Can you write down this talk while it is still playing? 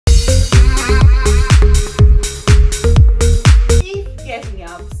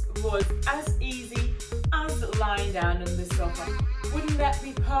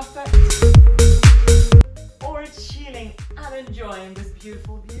enjoying this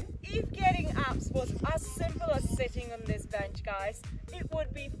beautiful view? If getting abs was as simple as sitting on this bench, guys, it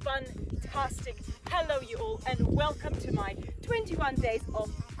would be fantastic. Hello you all and welcome to my 21 days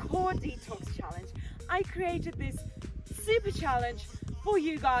of core detox challenge. I created this super challenge for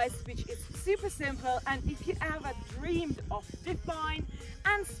you guys, which is super simple, and if you ever dreamed of defined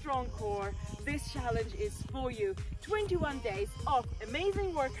and strong core, this challenge is for you. 21 days of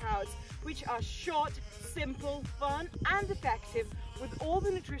amazing workouts which are short, simple, fun and effective with all the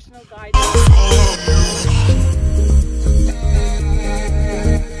nutritional guidance.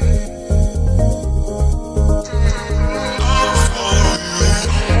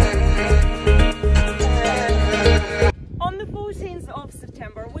 On the 14th of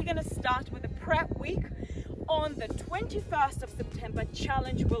September, we're going to start with a prep week. On the 21st of September,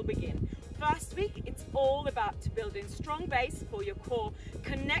 challenge will begin. First week, it's all about building strong base for your core,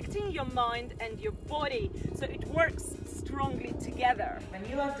 connecting your mind and your body so it works strongly together.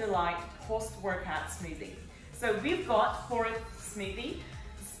 Vanilla Delight post-workout smoothie. So we've got for a smoothie,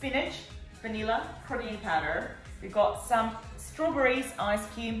 spinach, vanilla, protein powder. We've got some strawberries, ice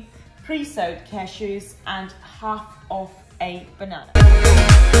cube, pre-soaked cashews, and half of a banana.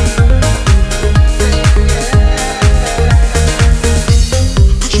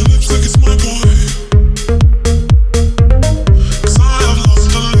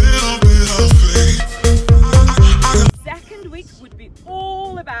 Would be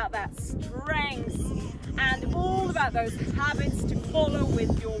all about that strength and all about those habits to follow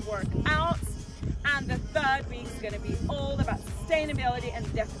with your workouts. And the third week is going to be all about sustainability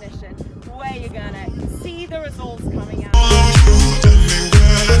and definition, where you're going to see the results coming out.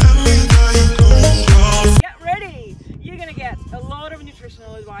 Get ready! You're going to get a lot of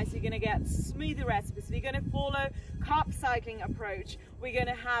nutritional advice, you're going to get smoothie recipes, we're going to follow carb cycling approach, we're going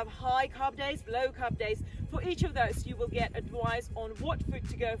to have high carb days, low carb days. For each of those you will get advice on what food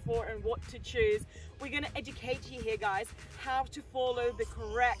to go for and what to choose. We're going to educate you here, guys, how to follow the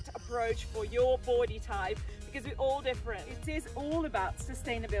correct approach for your body type, because we're all different. It is all about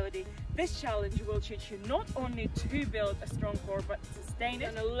sustainability. This challenge will teach you not only to build a strong core but sustain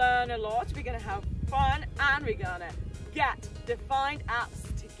it. We're going to learn a lot, we're going to have fun, and we're going to get defined abs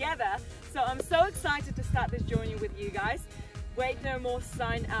together. So I'm so excited to start this journey with you guys. Wait no more,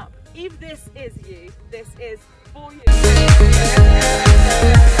 sign up. If this is you, this is for you.